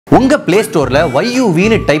உங்க பிளே ஸ்டோர்ல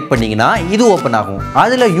YUVன்னு டைப் பண்ணீங்கன்னா இது ஓபன் ஆகும்.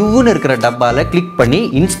 அதுல யூன்னு இருக்கிற டப்பால கிளிக் பண்ணி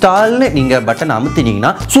இன்ஸ்டால்னு நீங்க பட்டன்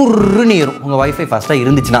அமுத்தினீங்கன்னா சுருன்னு ஏறும் உங்க வைஃபை ஃபாஸ்டா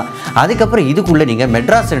இருந்துச்சுன்னா. அதுக்கப்புறம் இதுக்குள்ள நீங்க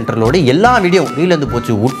மெட்ராஸ் சென்ட்ரலோட எல்லா வீடியோ ரீல் வந்து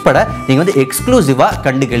போச்சு உட்பட நீங்க வந்து எக்ஸ்க்ளூசிவா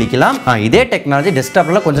கண்டு கழிக்கலாம். இதே டெக்னாலஜி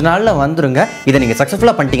டெஸ்க்டாப்ல கொஞ்ச நாள்ல வந்துருங்க. இதை நீங்க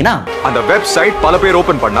சக்சஸ்ஃபுல்லா பண்ணிட்டீங்கன்னா அந்த வெப்சைட் பல பேர்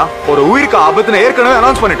ஓபன் பண்ணா ஒரு உயிருக்கு ஆபத்துன்னு ஏற்கனவே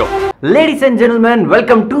அனௌன்ஸ் பண்ணிட்டோம். Ladies and gentlemen,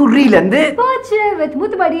 welcome to Reel and Pochu with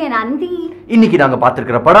Muthu and Ananthi. இன்னைக்கு நாங்க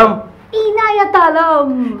பார்த்திருக்கிற படம் Inayathalam.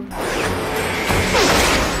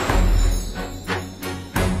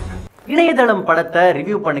 இணையதளம் படத்தை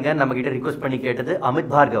ரிவ்யூ பண்ணுங்க நம்ம கிட்ட ரிக்வெஸ்ட் பண்ணி கேட்டது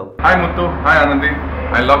Amit Bhargav. Hi Muthu, hi Ananthi.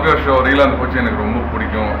 I love your show. Reel and Pochu எனக்கு ரொம்ப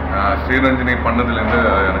பிடிக்கும். ஸ்ரீரஞ்சனி பண்ணதுல இருந்து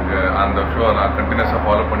எனக்கு அந்த ஷோ நான் கண்டினியூஸா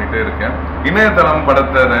ஃபாலோ பண்ணிட்டே இருக்கேன். இணையதளம்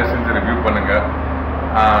படத்தை தயவு செஞ்சு ரிவ்யூ பண்ணுங்க.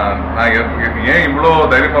 நான் ஏன் இவ்வளோ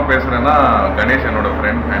தைரியமாக பேசுகிறேன்னா கணேஷ் என்னோட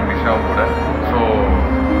ஃப்ரெண்ட் அண்ட் நிஷா கூட. ஸோ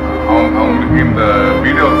அவங்களுக்கு இந்த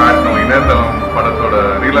வீடியோ காட்டணும், இணையதளம் படத்தோட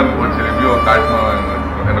ரீல் அண்ட் போச்சு ரிவ்யூ காட்டணும்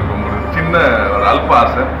எனக்கு ஒரு சின்ன ஒரு அல்ப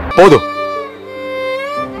ஆசை. போதும்,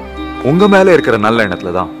 உங்க மேல இருக்கிற நல்ல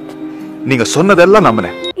எண்ணத்துல தான் நீங்க சொன்னதெல்லாம்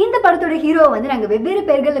நம்பினேன். இந்த படத்தோட ஹீரோ வந்து நாங்க வெவ்வேறு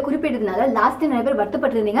பெயர்கள்ல குறிப்பிட்டதுனால லாஸ்ட் நிறைய பேர்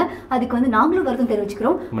வருத்தப்பட்டிருந்தீங்க. அதுக்கு வந்து நாங்களும் வருத்தம்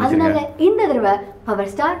தெரிவிச்சுக்கிறோம். அதனால இந்த தடவை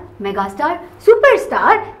power star, mega star, super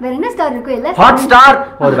star, வேற என்ன ஸ்டார் இருக்கோ இல்ல ஹாட் ஸ்டார்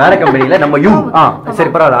ஒரு வேற கம்பெனில நம்ம யூ சரி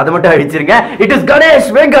பரவாயில்ல அதை மட்டும் அடிச்சிருங்க. It is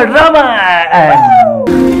Ganesh Venkatraman.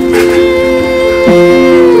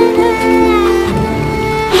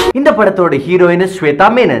 இந்த படத்தோட ஹீரோயின் ஸ்வேதா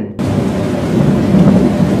மேனன்.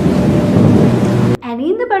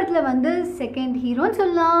 இந்த படத்துல வந்து செகண்ட் ஹீரோன்னு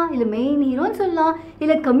சொல்லலாம், இல்ல மெயின் ஹீரோன்னு சொல்லலாம்,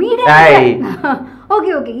 இல்ல comedian.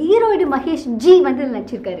 Okay heroine Mahesh G வந்து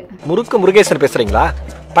நடிச்சிருக்காரு. முருகேசன் பேசுறீங்களா?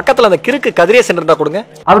 பக்கத்துல அந்த கிறுக்கு கதிரேசன் இருந்தா கொடுங்க.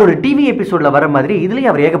 அவரோட டிவி எபிசோட்ல வர மாதிரி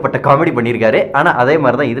இதுலயும் அவர் ஏகப்பட்ட காமெடி பண்ணிருக்காரு. ஆனா அதே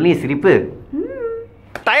மாதிரி தான் இதுலயும் சிரிப்பு.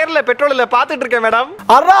 டயர்ல பெட்ரோல் இல்ல பாத்துட்டு இருக்கேன் மேடம்.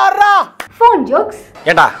 Phone jokes.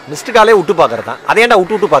 ஏண்டா மிஸ்ட் காலே விட்டு பாக்குறதா? அதே ஏண்டா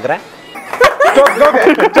விட்டு பாக்குறேன்?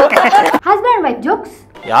 Husband and wife jokes.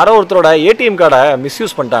 யாரோ ஒருத்தரோட ஏடிஎம் கார்டை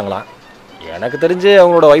மிஸ்யூஸ் பண்ணிட்டாங்களா? எனக்கு தெரிஞ்சு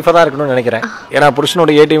அவங்களோட வைஃபா தான் இருக்கணும்னு நினைக்கிறேன். ஏன்னா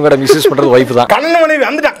புருஷனோட ஏடிஎம் கார்டை மிஸ்யூஸ் பண்றது வைஃப் தான். கண்ணன் மனைவி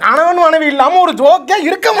வந்துட்டா, கணவன் மனைவி இல்லாம ஒரு ஜோக்கே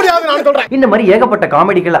இருக்க முடியாது நான் சொல்றேன். இந்த மாதிரி ஏகப்பட்ட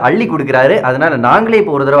காமெடிகளை அள்ளி கொடுக்கிறாரு. அதனால நாங்களே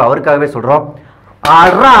இப்போ ஒரு தடவை அவருக்காகவே சொல்றோம்.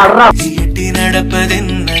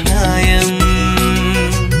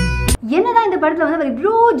 என்னதான் இந்த படத்துல வந்து அவர்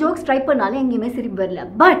இவ்ளோ ஜோக்ஸ் ட்ரை பண்ணாலும் எங்கேயுமே சிரிப்பு வரல.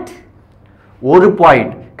 பட் ஒரு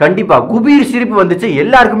பாயிண்ட் கண்டிப்பா குபீர் சிரிப்பு வந்துச்சு,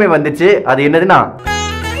 எல்லாருக்குமே வந்துச்சு. அது என்னதுன்னா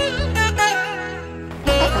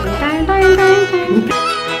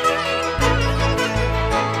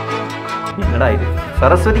என்னடா இது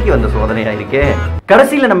சரஸ்வதிக்கு வந்த சோதனையா இருக்கே.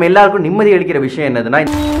 கடைசியில நம்ம எல்லாருக்கும் நிம்மதி அளிக்கிற விஷயம் என்னதுன்னா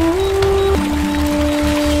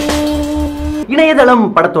இணையதளம்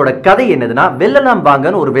படத்தோட கதை என்னதுன்னா வெள்ளலாம்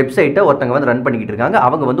வாங்கன்னு ஒரு வெப்சைட்டை ஒருத்தங்க வந்து ரன் பண்ணிக்கிட்டு இருக்காங்க.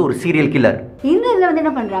 அவங்க வந்து ஒரு சீரியல் கில்லர். இந்த இதுல வந்து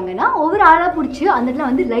என்ன பண்றாங்கன்னா ஒவ்வொரு ஆளா புடிச்சு அந்த இடத்துல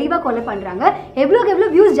வந்து லைவா கொலை பண்றாங்க. எவ்வளவுக்கு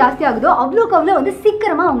எவ்வளவு வியூஸ் ஜாஸ்தி ஆகுதோ அவ்வளவுக்கு அவ்வளவு வந்து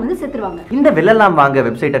சீக்கிரமா அவங்க வந்து செத்துருவாங்க. இந்த வெள்ளலாம் வாங்க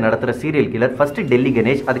வெப்சைட்டை நடத்துற serial killer first Delhi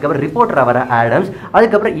Ganesh, அதுக்கப்புறம் ரிப்போர்ட்டர் வர ஆடம்ஸ்,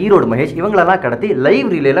 அதுக்கப்புறம் ஈரோடு மகேஷ் இவங்களெல்லாம் கடத்தி லைவ்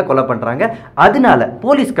ரிலேல கொலை பண்றாங்க. அதனால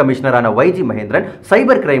போலீஸ் கமிஷனரான YG மகேந்திரன்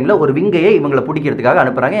சைபர் கிரைம்ல ஒரு விங்கையை இவங்களை பிடிக்கிறதுக்காக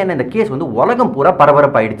அனுப்புறாங்க. ஏன்னா இந்த கேஸ் வந்து உலகம் பூரா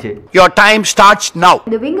பரபரப்பாயிடுச்சு.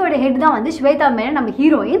 இந்த விங்கோட ஹெட் தான் வந்து ஸ்வேதா மேனன், நம்ம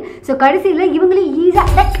ஹீரோயின். சோ கடைசியில இவங்களே ஈஸியா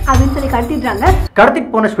அப்படின்னு சொல்லி கடத்திடுறாங்க.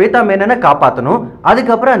 கடத்திட்டு போன ஸ்வேதா மேனனை காப்பாற்றணும்.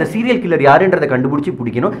 அதுக்கப்புறம் அந்த சீரியல் கில்லர் யாருன்றதை கண்டுபிடிச்சு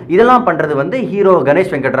பிடிக்கணும். இதெல்லாம் பண்றது வந்து hero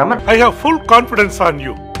Ganesh Venkatraman. I have full confidence on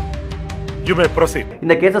you. You may proceed.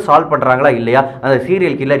 இந்த கேஸை சால்வ் பண்றாங்களா இல்லையா, அந்த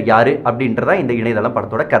சீரியல் கில்லர் யாரு அப்படின்றதா இந்த இணையதளம்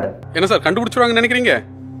படத்தோட கதை. என்ன சார் கண்டுபிடிச்சிருவாங்கன்னு நினைக்கிறீங்க?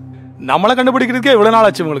 நம்மள கண்டுபிடிக்கிறதுக்கே இவ்வளவு நாள்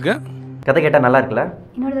ஆச்சு உங்களுக்கு? கதை கேட்டா நல்லா இருக்குல்ல?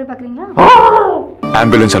 இன்னொரு தடவை பாக்குறீங்களா?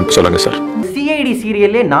 ஆம்புலன்ஸ் அனுப்ப சொல்லுங்க சார். சிஐடி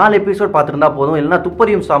சீரியல்லே 4 எபிசோட் பார்த்துருந்தா போதும், இல்லைன்னா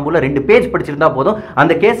துப்பறியும் சாம்புல 2 பேஜ் படிச்சிருந்தா போதும்,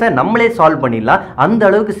 அந்த கேஸை நம்மளே சால்வ் பண்ணிடலாம். அந்த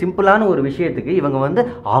அளவுக்கு சிம்பிளான ஒரு விஷயத்துக்கு இவங்க வந்து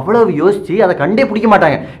அவ்வளவு யோசிச்சு அதை கண்டே பிடிக்க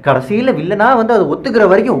மாட்டாங்க. கடைசியில் வில்லனா வந்து அதை ஒத்துக்கிற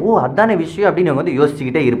வரைக்கும் ஓ அதான விஷயம் அப்படின்னு இவங்க வந்து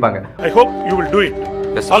யோசிச்சுக்கிட்டே இருப்பாங்க. I hope you will do it.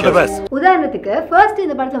 All the best. உதாரணத்துக்கு ஃபர்ஸ்ட்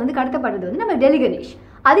இந்த படத்துல வந்து கடத்தப்பட்டது வந்து நம்ம டெல்லி கணேஷ்,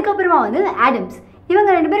 அதுக்கப்புறமா வந்து ஆடம்ஸ். இவங்க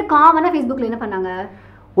 2 பேரும் காமனா Facebookல என்ன பண்ணாங்க,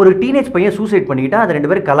 ஒரு டீனேஜ் பையன் சூசைட் பண்ணிட்டா அதை 2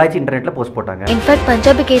 பேரும் கலாய்ச்சி இன்டர்நெட்ல போஸ்ட் போட்டாங்க. இன்ஃபேக்ட்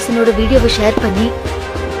பஞ்சாபி கேஸனோட வீடியோவை ஷேர் பண்ணி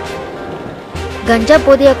கஞ்சா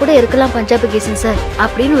போதையா கூட இருக்கலாம் பஞ்சாபி கேசன் சார்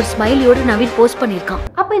அப்படின்னு ஒரு ஸ்மைலியோட நவீன் போஸ்ட் பண்ணிருக்கான்.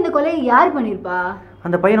 அப்ப இந்த கொலை யார் பண்ணிருப்பா?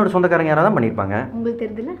 அந்த பையனோட சொந்தக்காரங்க யாராவது பண்ணிருப்பாங்க. உங்களுக்கு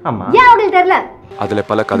தெரியுதுல? ஆமா. ஏன் உங்களுக்கு தெரியல? அதுல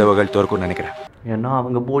பல கதவுகள் திறக்கும்னு நினைக்கிறேன். ஏன்னா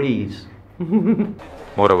அவங்க போலீஸ்.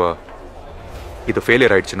 மோரவா இது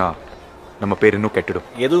ஃபெயிலியர் ஆயிடுச்சுன்னா நம்ம பேர் இன்னும் கெட்டுடும்.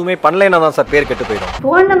 எதுவுமே பண்ணலைன்னா தான் சார் பேர் கெட்டு போயிடும்.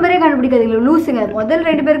 போன் நம்பரே கண்டுபிடிக்காதீங்களா லூசுங்க. முதல்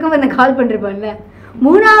 2 பேருக்கும் வந்து கால் பண்ணிருப்பான்ல,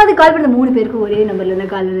 3வது கால் பண்ண 3 பேருக்கும் ஒரே நம்பர்ல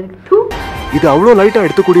கால் இருக்கு. இது அவ்வளோ லைட்டா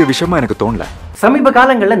எடுத்துக்கூடிய விஷயமா எனக்கு தோணல. சமீப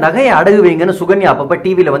காலங்களில் நகையை அடகு வைங்கன்னு சுகன்யா அப்பப்ப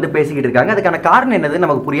டிவியில வந்து பேசிக்கிட்டு இருக்காங்க. அதுக்கான காரணம் என்னது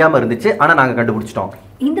நமக்கு புரியாம இருந்துச்சு. ஆனா நாங்க கண்டுபிடிச்சிட்டோம்.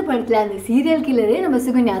 இந்த படத்துல அந்த சீரியல் கில்லரே நம்ம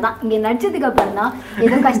சுகன்யா தான். இங்க நடிச்சதுக்கு அப்புறம் தான்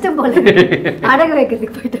ஏதோ கஷ்டம் போல அடகு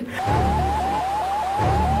வைக்கிறதுக்கு போயிட்டு.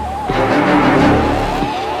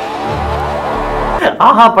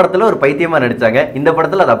 ஆஹா படத்துல ஒரு பைத்தியமா நடிச்சாங்க. இந்த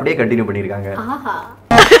படத்துல அதை அப்படியே கண்டினியூ பண்ணிருக்காங்க. ஆஹா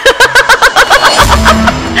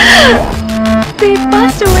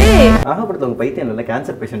ஆஹா படத்துல உங்க பைத்தியம் இல்ல,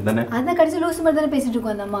 கேன்சர் பேஷண்ட் தானே. அதான் கடைசி லூசு மாதிரி தானே பேசிட்டு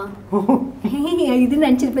இருக்கோம் அந்த அம்மா. இது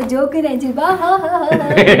நினைச்சிருப்பா, ஜோக்கு நினைச்சிருப்பா.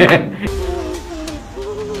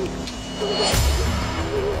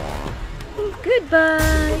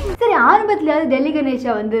 சரி, ஆரம்பத்துலயாவது டெல்லி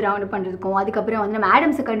கணேஷா வந்து ரவுண்ட் பண்றதுக்கும் அதுக்கப்புறம் வந்து நம்ம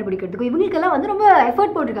ஆடம்ஸை கண்டுபிடிக்கிறதுக்கும் இவங்களுக்கெல்லாம் வந்து ரொம்ப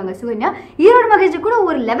எஃபோர்ட் போட்டிருக்காங்க. சுகன்யா ஈரோடு மகேஷ் கூட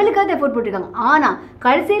ஒரு லெவலுக்காவது எஃபோர்ட் போட்டிருக்காங்க. ஆனா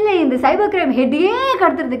கடைசியில இந்த சைபர் கிரைம் ஹெட்டையே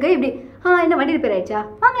கடத்துறதுக்கு இப்படி என்ன வண்டி ரிப்பேர் ஆயிடுச்சா,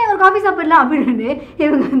 வாங்க ஒரு காஃபி சாப்பிடலாம் அப்படின்னு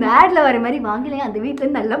இவங்க அந்த ஆட்ல வர மாதிரி வாங்கலையே அந்த வீட்டுல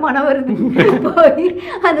இருந்து நல்ல மனம் வருது போய்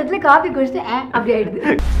அந்த இடத்துல காஃபி குடிச்சிட்டு அப்படி ஆயிடுது.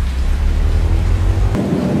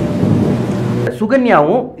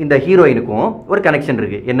 சுகன்யாவும் இந்த ஹீரோயினுக்கும் ஒரு கனெக்ஷன்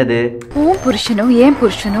இருக்கு. என்னது? உன் புருஷனும் ஏன்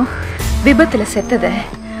புருஷனும் விபத்துல செத்தத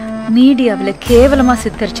மீடியாவில் கேவலமா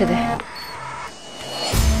சித்தரிச்சத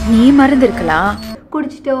நீ மறந்துருக்கலாம்.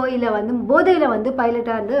 குடிச்சிட்டோ இல்ல வந்து போதையில வந்து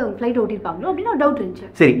பைலட்டா வந்து ஃப்ளைட் ஓட்டிருப்பாங்களோ அப்படின்னு ஒரு டவுட் இருந்துச்சு.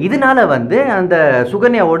 சரி, இதனால வந்து அந்த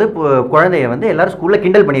சுகன்யாவோட குழந்தைய வந்து எல்லாரும் ஸ்கூல்ல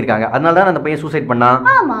கிண்டல் பண்ணிருக்காங்க. அதனால தான் அந்த பையன் சூசைட் பண்ணான்.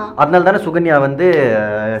 ஆமா, அதனால தானே சுகன்யா வந்து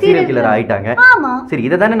சீரியல் கில்லர் ஆயிட்டாங்க. ஆமா. சரி,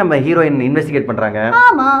 இதை தானே நம்ம ஹீரோயின் இன்வெஸ்டிகேட் பண்றாங்க.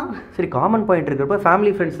 ஆமா. சரி, காமன் பாயிண்ட் இருக்கிறப்ப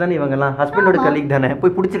ஃபேமிலி ஃப்ரெண்ட்ஸ் தானே இவங்க எல்லாம், ஹஸ்பண்டோட கலீக் தானே,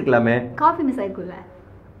 போய் பிடிச்சிருக்கலாமே. காஃபி மிஸ் ஆயிருக்குல்ல,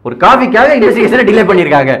 ஒரு காஃபிக்காக இன்வெஸ்டிகேஷனை டிலே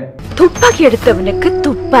பண்ணிருக்காங்க. துப்பாக்கி எடுத்தவனுக்கு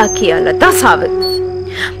துப்பாக்கியால தான் சாவு,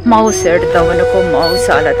 மவுஸ் எடுத்தவனுக்கும்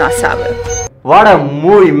மவுஸால தான் சாவு. What a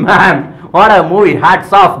movie man, what a movie,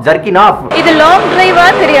 hats off, jerking off. இது லாங் டிரைவா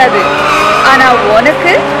தெரியாது, ஆனா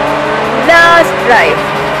உனக்கு லாஸ்ட் டிரைவ்.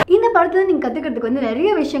 இந்த படத்துல நீங்க கத்துக்கிறதுக்கு வந்து நிறைய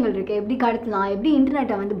விஷயங்கள் இருக்கு. எப்படி கடத்தலாம், எப்படி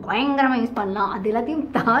இன்டர்நெட்டை வந்து பயங்கரமா யூஸ் பண்ணலாம், அது எல்லாத்தையும்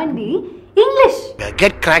தாண்டி English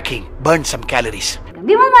Get cracking, burn some calories.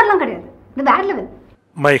 Vimal மாதிரிலாம் கிடையாது, இந்த வேற level.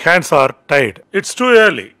 My hands are tied. It's too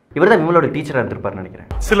early. இவர்தான் விமலோட டீச்சரா இருந்திருப்பாருன்னு நினைக்கிறேன்.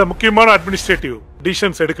 சில முக்கியமான அட்மினிஸ்ட்ரேட்டிவ்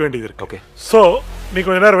டிசிஷன்ஸ் எடுக்க வேண்டியது இருக்கு. ஓகே, சோ நீ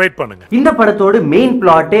கொஞ்ச நேரம் வெயிட் பண்ணுங்க. இந்த படத்தோட மெயின்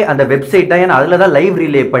பிளாட்டே அந்த வெப்சைட் தான். ஏன்னா அதுல தான் லைவ்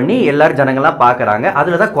ரிலே பண்ணி எல்லாரும் ஜனங்கள்லாம் பாக்குறாங்க.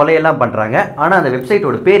 அதுல தான் கொலையெல்லாம் பண்றாங்க. ஆனா அந்த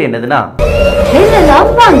வெப்சைட்டோட பேர் என்னதுன்னா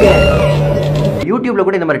யூடியூப்ல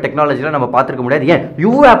கூட இந்த மாதிரி டெக்னாலஜிலாம் நம்ம பார்த்துருக்க முடியாது. ஏன்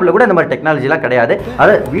யூ ஆப்ல கூட இந்த மாதிரி டெக்னாலஜிலாம் கிடையாது.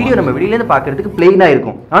 அது வீடியோ நம்ம வெளியிலேருந்து பார்க்கறதுக்கு பிளெயினா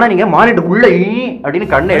இருக்கும். ஆனா நீங்க மானிட்டர் உள்ள அப்படின்னு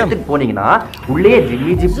கண்ணை எடுத்துட்டு போனீங்கன்னா உள்ளே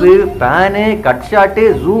Jimmy zip, fan, cut shot,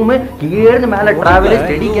 zoom, இருந்து மேல டிராவல்,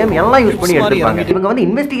 ஸ்டெடி கேம் எல்லாம் யூஸ் பண்ணி எடுத்துப்பாங்க. இவங்க வந்து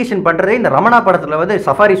இன்வெஸ்டிகேஷன் பண்றதே இந்த ரமணா படத்துல வந்து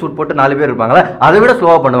சஃபாரி சூட் போட்டு 4 பேர் இருப்பாங்களா, அதை விட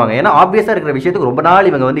ஸ்லோவா பண்ணுவாங்க. ஏன்னா ஆப்வியஸா இருக்கிற விஷயத்துக்கு ரொம்ப நாள்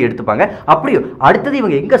இவங்க வந்து எடுத்துப்பாங்க. அப்படியே அடுத்தது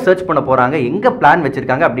இவங்க எங்க சர்ச் பண்ண போறாங்க, எங்க பிளான்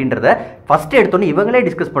வச்சிருக்காங்க அப்படின்றத ஃபர்ஸ்ட் எடுத்தோன்னே இவங்களே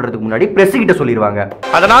டிஸ்கஸ் பண்றதுக்கு முன்னாடி பிரஸ் கிட்ட சொல்லிடுவாங்க.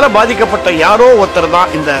 அதனால பாதிக்கப்பட்ட யாரோ ஒருத்தர்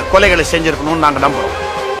தான் இந்த கொலைகளை செஞ்சிருக்கணும்னு நாங்க நம்புறோம்.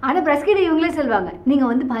 ஆனா பிரஸ் கிட்ட இவங்களே சொல்வாங்க, நீங்க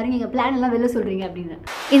வந்து பாருங்க எங்க பிளான் எல்லாம் வெளில சொல்றீங்க அப்படின்னு.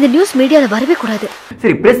 இந்த நியூஸ் மீடியால வரவே கூடாது.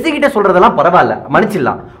 சரி, பிரஸ் கிட்ட சொல்றதெல்லாம் பரவாயில்ல,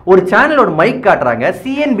 மன்னிச்சிடலாம். ஒரு சேனலோட மைக் காட்டுறாங்க,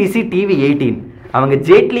 CNBC TV 18. அவங்க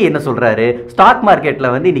ஜேட்லி என்ன சொல்றாரு, ஸ்டாக் மார்க்கெட்ல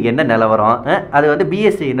வந்து இன்னைக்கு என்ன நிலவரம், அது வந்து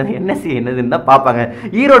BSC என்னது NSC என்னதுன்னு தான் பார்ப்பாங்க.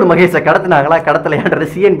 ஈரோடு மகேஷை கடத்தினாங்களா கடத்தலையான்றது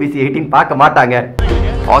CNBC 18 பார்க்க மாட்டாங்க.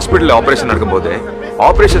 ஹாஸ்பிட்டல் ஆபரேஷன் நடக்கும்போது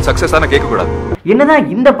ஆபரேஷன் சக்சஸ் ஆன கேட்க கூடாது. என்னதான்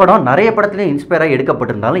இந்த படம் நிறைய படத்துல இன்ஸ்பயர் ஆகி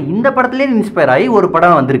எடுக்கப்பட்டிருந்தாலும் இந்த படத்திலே இன்ஸ்பயர் ஆகி ஒரு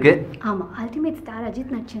படம் வந்திருக்கு. ஆமா, அல்டிமேட் ஸ்டார்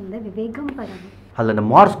அஜித் நடிச்சிருந்த விவேகம் படம். அதில் இந்த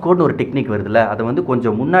மார்ஸ் கோட்னு ஒரு டெக்னிக் வருதுல்ல, அதை வந்து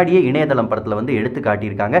கொஞ்சம் முன்னாடியே இணையதளம் படத்தில் வந்து எடுத்து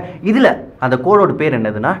காட்டியிருக்காங்க. இதில் அந்த கோடோட பேர்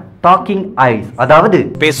என்னதுன்னா டாக்கிங் ஐஸ், அதாவது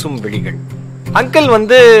பேசும் விழிகள். அங்கிள்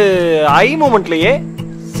வந்து ஐ மூமெண்ட்லயே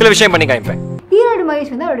சில விஷயம் பண்ணி காமிப்பேன். ஈரோடு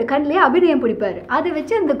மகேஷ் வந்து அவரோட கண்ணிலேயே அபிநயம் பிடிப்பாரு. அதை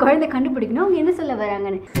வச்சு அந்த குழந்தை கண்டுபிடிக்கணும் அவங்க என்ன சொல்ல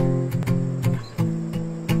வராங்கன்னு.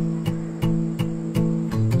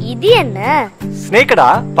 இது என்ன? ஸ்னேக்கடா,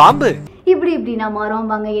 பாம்பு. இப்படி இப்படி நான் மரம்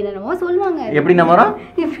வாங்க என்னென்னமோ சொல்லுவாங்க. எப்படி நம்ம மரம்?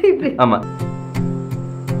 இப்படி இப்படி. ஆமா.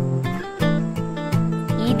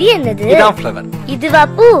 இது என்னது? இதான் ஃப்ளவர். இதுவா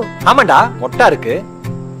பூ? ஆமாண்டா, மொட்டா இருக்கு,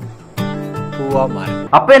 பூவா மாறு.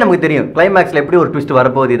 அப்பவே நமக்கு தெரியும் கிளைமேக்ஸ்ல எப்படி ஒரு ட்விஸ்ட்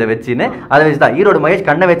வரப்போகுது இதை வச்சுன்னு. அதை வச்சுதான் ஈரோடு மகேஷ்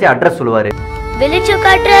கண்ணை வச்சு அட்ரஸ் சொல்லுவாரு. வெளிச்சம்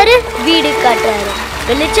காட்டுறாரு, வீடு காட்டுறாரு,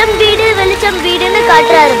 வெளிச்சம் வீடு வெளிச்சம் வீடுன்னு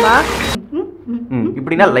காட்டுறாருமா.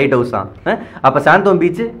 இப்படின்னா லைட் ஹவுஸ் தான். அப்ப சாந்தோம்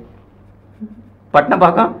பீச்,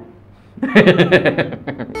 பட்னப்பாக்கம்,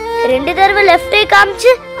 2 தடவை லெஃப்டே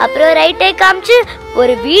காமிச்சு அப்புறம் ரைட்டே காமிச்சு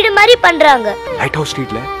ஒரு வீடு மாதிரி பண்றாங்க. லைட் ஹவுஸ்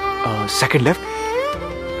ஸ்ட்ரீட்ல செகண்ட் லெஃப்ட்,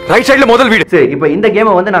 ரைட் சைடுல முதல் வீடு. சரி, இப்போ இந்த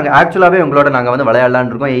கேமை வந்து நாங்க ஆக்சுவலாவே உங்களோட நாங்க வந்து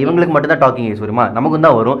விளையாடலாம்னு இருக்கோம். இவங்களுக்கு மட்டும் தான் டாக்கிங் ஐஸ் வருமா, நமக்கும்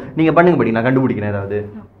தான் வரும். நீங்க பண்ணுங்க படி, நான் கண்டுபிடிக்கிறேன். ஏதாவது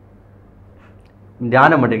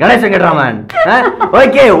தியானம் பண்றீங்க கணேஷ் வெங்கட்ராமன்.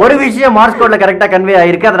 ஓகே, ஒரு விஷயம் மார்ஸ் கோட்ல கரெக்டா கன்வே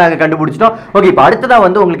ஆயிருக்கு, அதை நாங்க கண்டுபிடிச்சிட்டோம். ஓகே, இப்போ அடுத்ததா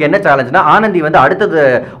வந்து உங்களுக்கு என்ன சேலஞ்சுனா, ஆனந்தி வந்து அடுத்தது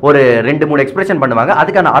ஒரு 2-3 எக்ஸ்பிரஷன் பண்ணுவாங்க.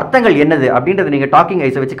 அதுக்கான அர்த்தங்கள் என்னது அப்படின்றத நீங்க டாக்கிங்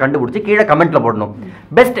ஐஸை வச்சு கண்டுபிடிச்சு கீழே கமெண்ட்ல போடணும்.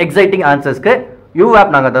 பெஸ்ட் எக்ஸைட்டிங் ஆன்சர்ஸ்க்கு யூ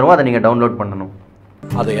ஆப் நாங்க தருவோம், அதை நீங்க டவுன்லோட் பண்ணணும்.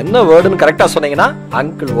 அது என்ன வேர்டுன்னு கரெக்டா சொன்னீங்கன்னா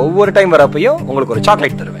அங்கிள் ஒவ்வொரு டைம் வரப்பையும் உங்களுக்கு ஒரு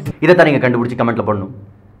சாக்லேட் தருவேன். இதை தான் நீங்க கண்டுபிடிச்சு கமெண்ட்ல போடணும்.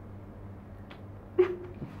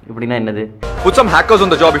 இப்படின்னா என்னது? Put some hackers on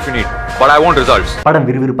the job if you need, but I want results. படம்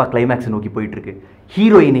விறுவிறுப்பா கிளைமேக்ஸ் நோக்கி போயிட்டு இருக்கு.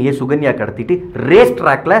 ஹீரோயினையே சுகன்யா கடத்திட்டு ரேஸ்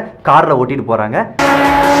ட்ராக்ல கார்ல ஓட்டிட்டு போறாங்க.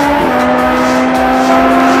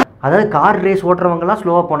 அதாவது கார் ரேஸ் ஓட்டுறவங்கலாம்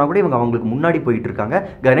ஸ்லோவா போனா கூட இவங்க அவங்களுக்கு முன்னாடி போயிட்டு இருக்காங்க.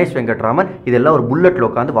 கணேஷ் வெங்கட்ராமன் இதெல்லாம் ஒரு புல்லட்ல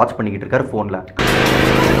உட்காந்து வாட்ச் பண்ணிக்கிட்டு இருக்காரு போன்ல.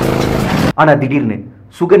 ஆனா திடீர்னு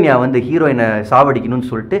சுகன்யா வந்து ஹீரோயினை சாவடிக்கணும்னு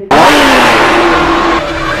சொல்லிட்டு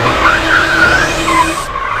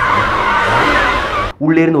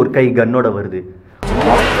உள்ளே இருந்து ஒரு கை கன்னோட வருது.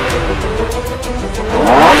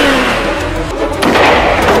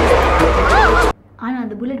 ஆனா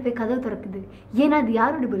அந்த புல்லட் போய் கதவு திறக்குது. ஏன்னா அது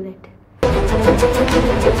யாரோட bullet?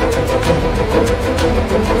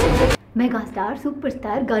 Mega star super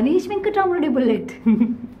star Ganesh வெங்கட்ராமனுடைய bullet.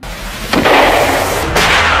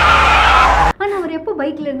 ஆனா அவர் எப்போ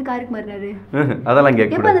பைக்ல இருந்து காருக்கு மாறினாரு? அதெல்லாம்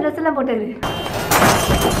கேட்க எப்போ அந்த ட்ரெஸ் எல்லாம் போட்டாரு?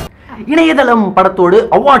 இணையதளம் படத்தோடு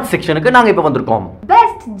அவார்ட் செக்ஷனுக்கு நாங்க இப்ப வந்திருக்கோம்.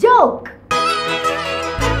 Best joke,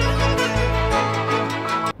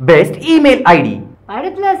 best email ID.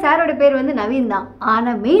 படத்துல சாரோட பேர் வந்து நவீன் தான்,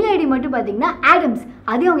 ஆனா மெயில் ஐடி மட்டும் பாத்தீங்கன்னா ஆடம்ஸ்.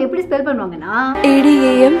 அது அவங்க எப்படி ஸ்பெல் பண்ணுவாங்கன்னா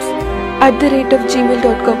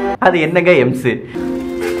adams@gmail.com. அது என்னங்க எம்ஸ்?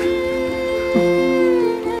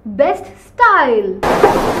 பெஸ்ட் ஸ்டைல்,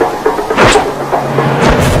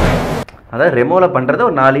 அதாவது ரெமோல பண்றது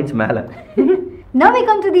ஒரு 4 இன்ச் மேல. Now we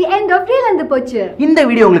come to the end of Reel and the Pochu. இந்த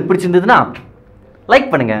வீடியோ உங்களுக்கு பிடிச்சிருந்ததுன்னா லைக்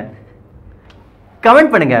பண்ணுங்க,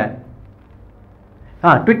 கமெண்ட் பண்ணுங்க.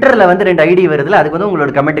 ட்விட்டர்ல வந்து 2 ஐடி வருதுல, அதுக்கு வந்து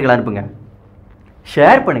உங்களோட கமெண்ட்டுகளை அனுப்புங்க.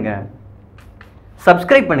 ஷேர் பண்ணுங்க,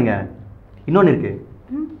 சப்ஸ்கிரைப் பண்ணுங்க. இன்னொன்று இருக்கு,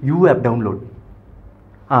 யூ ஆப் டவுன்லோட்.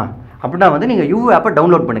 அப்படின்னா வந்து நீங்க யூ ஆப்பை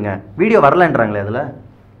டவுன்லோட் பண்ணுங்க. வீடியோ வரலன்றாங்களே அதில்,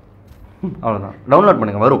 அவ்வளோதான். டவுன்லோட்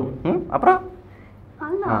பண்ணுங்க, வரும். அப்புறம்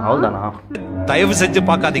அவ்வளோதானா? தயவு செஞ்சு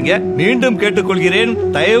பார்க்காதீங்க, மீண்டும் கேட்டுக்கொள்கிறேன்.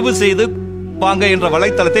 தயவு செய்து பாங்க என்ற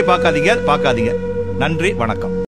வலைத்தளத்தை பார்க்காதீங்க. நன்றி, வணக்கம்.